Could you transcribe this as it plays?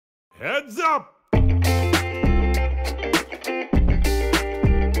Heads up!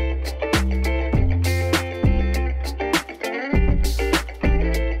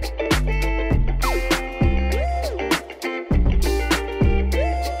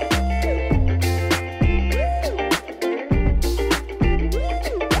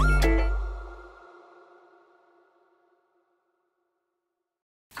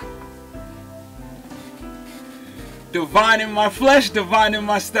 Divine in my flesh, divine in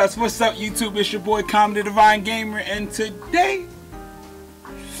my steps. What's up, YouTube? It's your boy Kamithediviinegamer, and today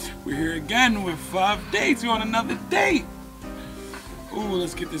we're here again with 5 dates. We're on another date. Ooh,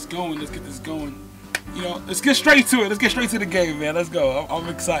 let's get this going. Let's get this going. You know, let's get straight to it. Let's get straight to the game, man. Let's go. I'm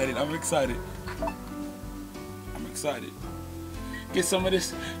excited. I'm excited. I'm excited. Get some of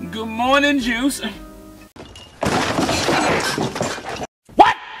this good morning juice.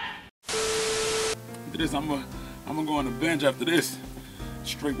 What? After this, I'm gonna go on the bench after this.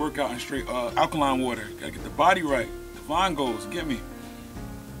 Straight workout and straight alkaline water. Gotta get the body right. Divine goals, get me.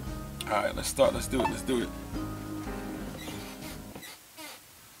 Alright, let's start. Let's do it. Let's do it.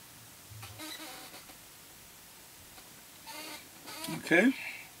 Okay.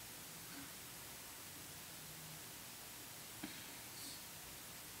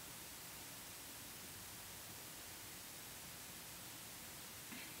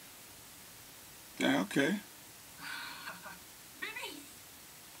 Yeah, okay. Vinny!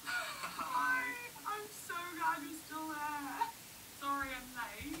 Hi! I'm so glad you're still there. Sorry I'm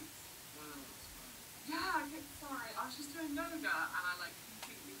late. Yeah, sorry. I was just doing yoga and I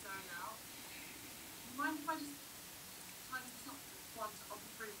completely zoned out. Mind if I just stop once on the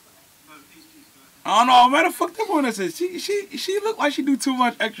free clip? No, please, go ahead. I don't know, man, the fuck that one that says she look like she do too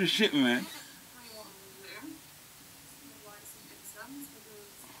much extra shit, man.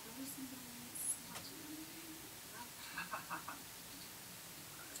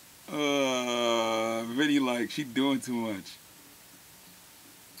 Vinny, like, she doing too much.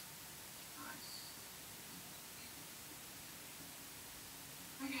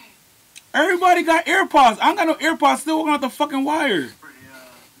 Okay. Everybody got AirPods. I don't got no AirPods. Still working out the fucking wire. It's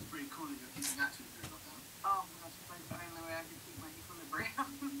pretty cool that you're keeping active during lockdown. Oh my gosh, it's the only way I can keep my equilibrium.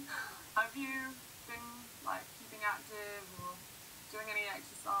 Have you been keeping active or doing any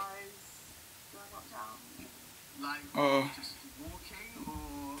exercise during lockdown? Just walking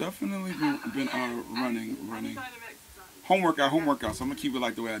or? Definitely been running. Any kind of exercise? Home workout. So I'm gonna keep it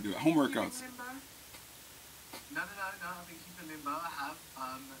like the way I do it. Home workouts. No. I've been keeping limbo. I have.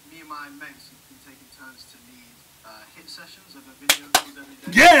 Me and my mates have been taking turns to lead hit sessions of a video calls every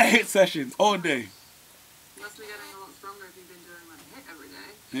day. Yeah, hit sessions all day. You must be getting a lot stronger if you've been doing hit every day.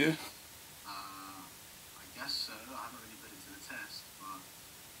 Yeah. I guess so. I haven't really put it to the test, but.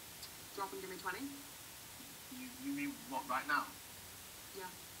 Drop and give me 20. You mean what, right now? Yeah.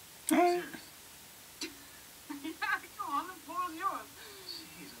 Alright. Serious? Yeah, come on, the ball's yours.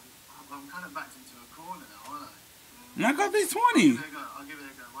 Jeez, I'm kind of backed into a corner now, aren't I? And I got these 20. I'll give it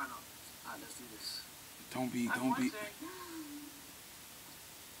a go. Why not? Alright, let's do this. Don't be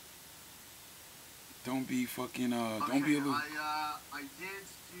fucking, don't be a little. I did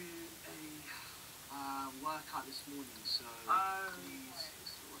do a workout this morning, so please.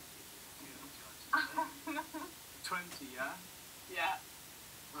 20, yeah? Yeah.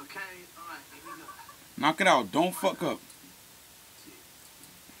 Okay, alright, here we go. Knock it out. Don't fuck up.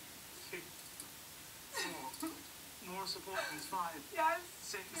 2, 4. More support, please. 5. Yes.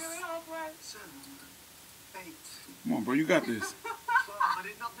 6. Nearly halfway. 7. 8. Come on, bro. You got this. 12. I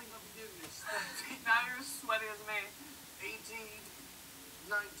did not think I'd be doing this. 13. Now you're as sweaty as me. 18.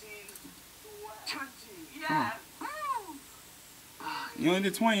 19. 20. Yes. You only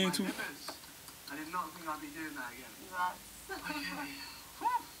did 20, ain't too. I did not think I'd be doing that again. Yes. Okay.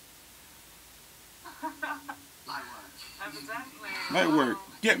 Light work. Evidently. Light work.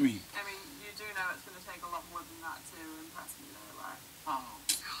 Get me. I mean, you do know it's going to take a lot more than that to impress me, though, right? Oh,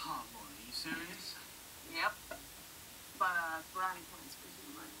 come on. Are you serious? Yep. But brownie points,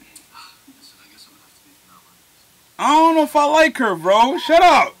 presumably. Listen, I guess I'm going to have to be for now, man. I don't know if I like her, bro. Shut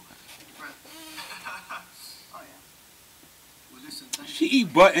up. Oh, yeah. Well, listen, She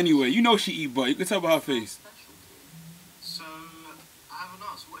eat butt anyway. You know she eat butt. You can tell by her face. So, I haven't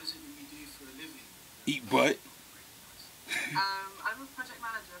asked, what is it that you do for a living? Eat butt. I'm a project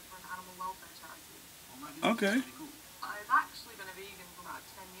manager for an animal welfare charity. Okay. Really cool. I've actually been a vegan for about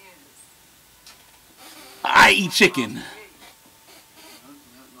 10 years. I eat chicken. No,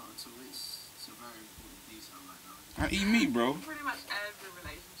 not at all. It's a very important detail right now. I eat meat, bro. Pretty much every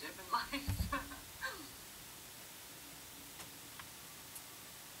relationship in life.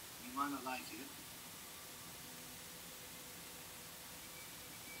 You might not like it.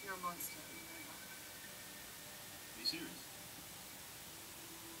 You're you're a monster. Are you serious?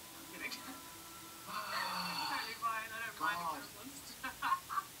 I'm kidding. Totally fine. I don't mind if you're a monster.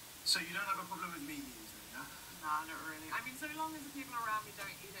 So you don't have a problem with me eating then, yeah? Nah, not really. I mean, so long as the people around me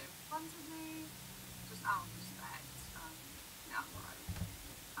don't eat it in front of me, just out of respect. Yeah, I'm alright.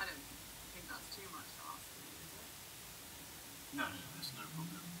 I don't think that's too much to ask of you, is it? No, that's no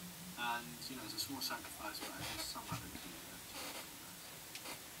problem. And, you know, it's a small sacrifice, but I guess some have it too.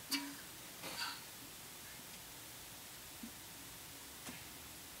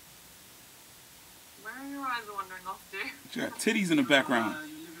 Where are your eyes wandering off to? She got titties in the background. Your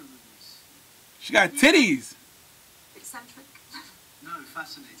living room is... She got titties. Eccentric. No,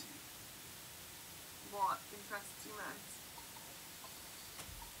 fascinating. What interests you most?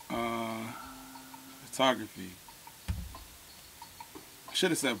 Photography. I should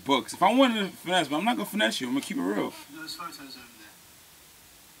have said books. If I wanted to finesse, but I'm not gonna finesse you. I'm gonna keep it real. Those photos over there.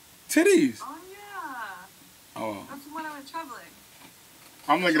 Titties. Oh yeah. Oh. That's when I went traveling.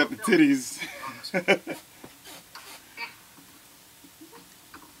 I'm looking at the titties. So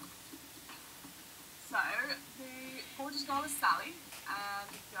the gorgeous girl is Sally, and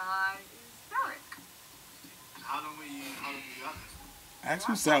the guy is Derek. How long were you out there for? Ask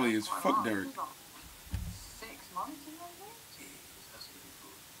who Sally is. Fuck Derek. 6 months or something? Jeez, that's really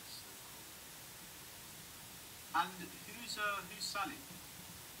cool. That's so cool. And who's Sally?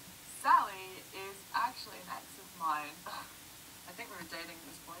 Sally is actually an ex of mine. I think we were dating at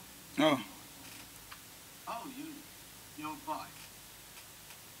this point. Oh. Oh, you're bi.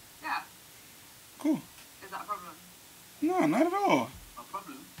 Yeah. Cool. Is that a problem? No, not at all. A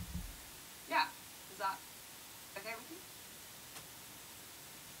problem? Yeah. Is that okay with you?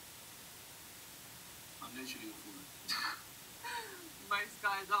 I'm literally a fool. Most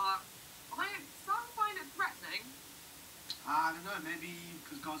guys are. Some find it threatening. I don't know, maybe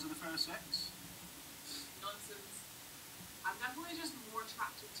because girls are the fairest sex? Nonsense. I'm definitely just more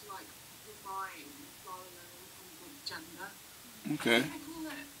attracted to like the mind rather than like gender. Okay. I call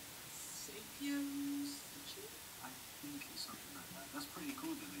it sapiens. I think it's something like that. That's pretty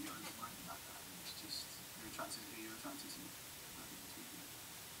cool though that you're open-minded about that. And it's just, you're attracted to who you're attracted to. I think it's really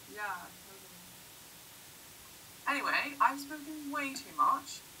good. Yeah, totally. Anyway, I've spoken way too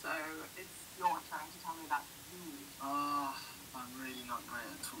much, so it's your turn to tell me about you. I'm really not great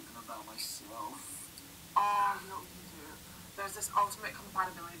at talking about myself. Oh, you know what we can do? There's this ultimate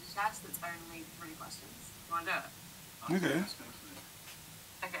compatibility test that's only 3 questions. You want to do it? Okay. Let's go for it.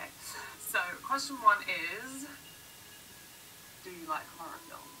 Okay, so question 1 is, do you like horror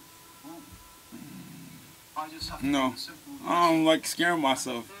films? Ooh. I just have to No. do a simple I don't like scaring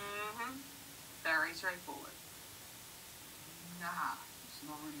myself. Very straightforward. Nah, it's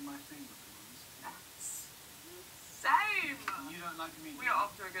not really my thing, to be honest. Yes. Same! You don't like me? We are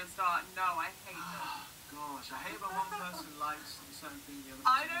off to a good start. No, I hate it. Gosh, I hate when one person likes a certain thing, the other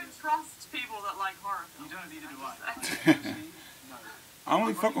I person don't doesn't. trust people that like horror You films. don't, neither do I. Honestly. No. I don't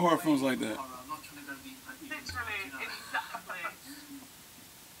really fuck with horror films like that. I'm not trying to go deep. Literally, you know. exactly.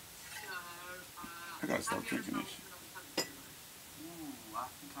 So, I gotta stop have you ever drinking this traveled to another country? Ooh, I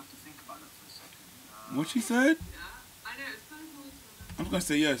think I have to think about that for a second. What she said? Yeah, I know, it's kind of hard to remember. I'm gonna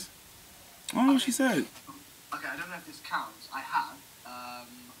say yes. I don't know what she said. Okay, I don't know if this counts. I have.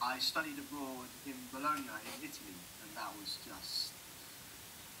 I studied abroad in Bologna in Italy, and that was crazy.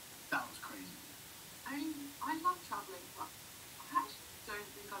 I mean, I love travelling, but I actually don't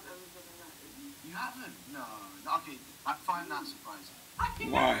think I've ever been alone. You haven't? No. Okay, I find that surprising. I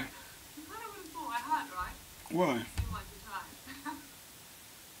know. Why? You kind of would have thought I had, right? Why? It seemed like you had.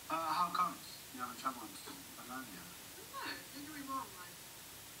 How comes you haven't travelled alone yet? No, don't get me wrong, like,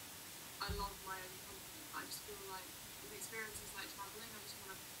 I love my own company. I just feel like with experiences like travelling, I just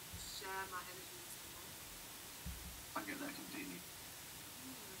want to share my energy with someone. I get that completely.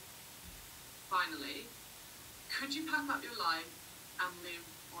 Finally, could you pack up your life and live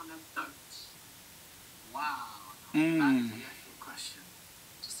on a boat? Wow. Mm. That is a difficult question.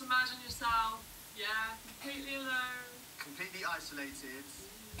 Just imagine yourself, yeah, completely alone. Completely isolated.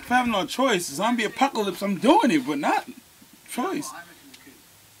 If I have no choice, zombie apocalypse, I'm doing it, but not choice. I reckon we could.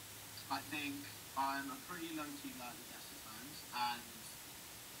 I think I'm a pretty low-key guy at the best of times, and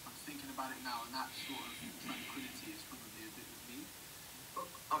I'm thinking about it now, and that sort of tranquility is probably a bit of me.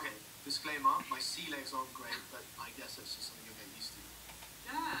 Okay, disclaimer, my sea legs aren't great, but I guess that's just something you'll get used to.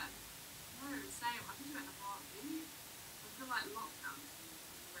 Yeah. No, same. I can do it in a heartbeat. I feel like lockdown is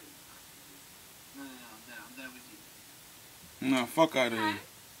great. No, I'm there with you. No, fuck out of Okay. here.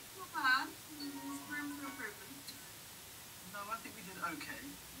 Not bad. There's room for improvement. No, I think we did okay.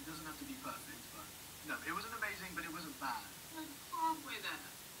 It doesn't have to be perfect, but... No, it wasn't amazing, but it wasn't bad. Like halfway there.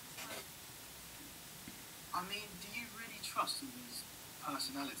 I mean, do you really trust all these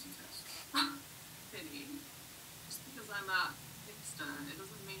personality tests? Vinny, just because I'm a hipster, it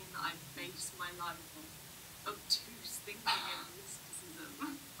doesn't mean that I base my life on obtuse thinking and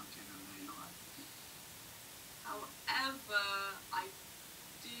mysticism. Okay, no, you're right. However, I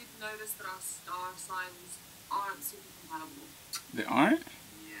did notice that our star signs aren't super compatible. They aren't?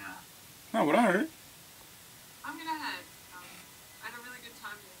 Yeah. Not what I heard. I'm gonna head. I had a really good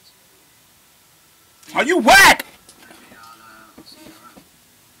time yesterday. Are you whack? Maybe I'll see you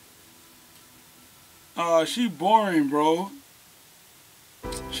around. She boring, bro.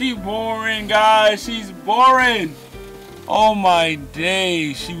 She boring, guys. She's boring. Oh my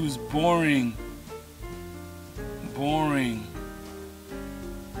day. She was boring. Boring.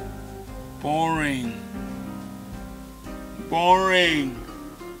 Boring. Boring.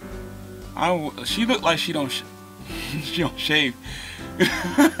 She looked like she don't she don't shave.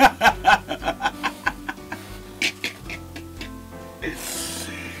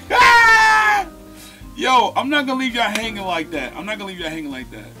 Yo, I'm not gonna leave y'all hanging like that. I'm not gonna leave y'all hanging like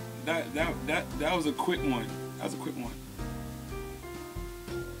that. That was a quick one. That was a quick one.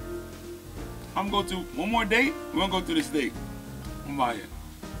 I'm gonna go through one more date. We're gonna go through this date. I'm by it.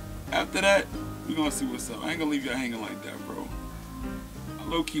 After that, we're gonna see what's up. I ain't gonna leave y'all hanging like that, bro. I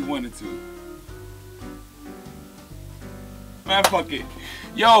low-key wanted to. Man, fuck it.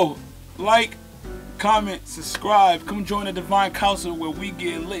 Yo, like, comment, subscribe. Come join the Divine Council where we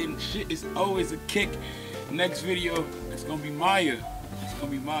get lit and shit is always a kick. Next video, it's gonna be Maya. It's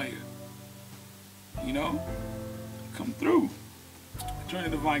gonna be Maya. You know? Come through. Join the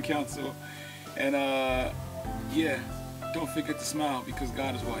Divine Council. And yeah, don't forget to smile because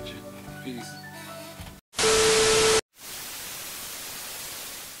God is watching. Peace.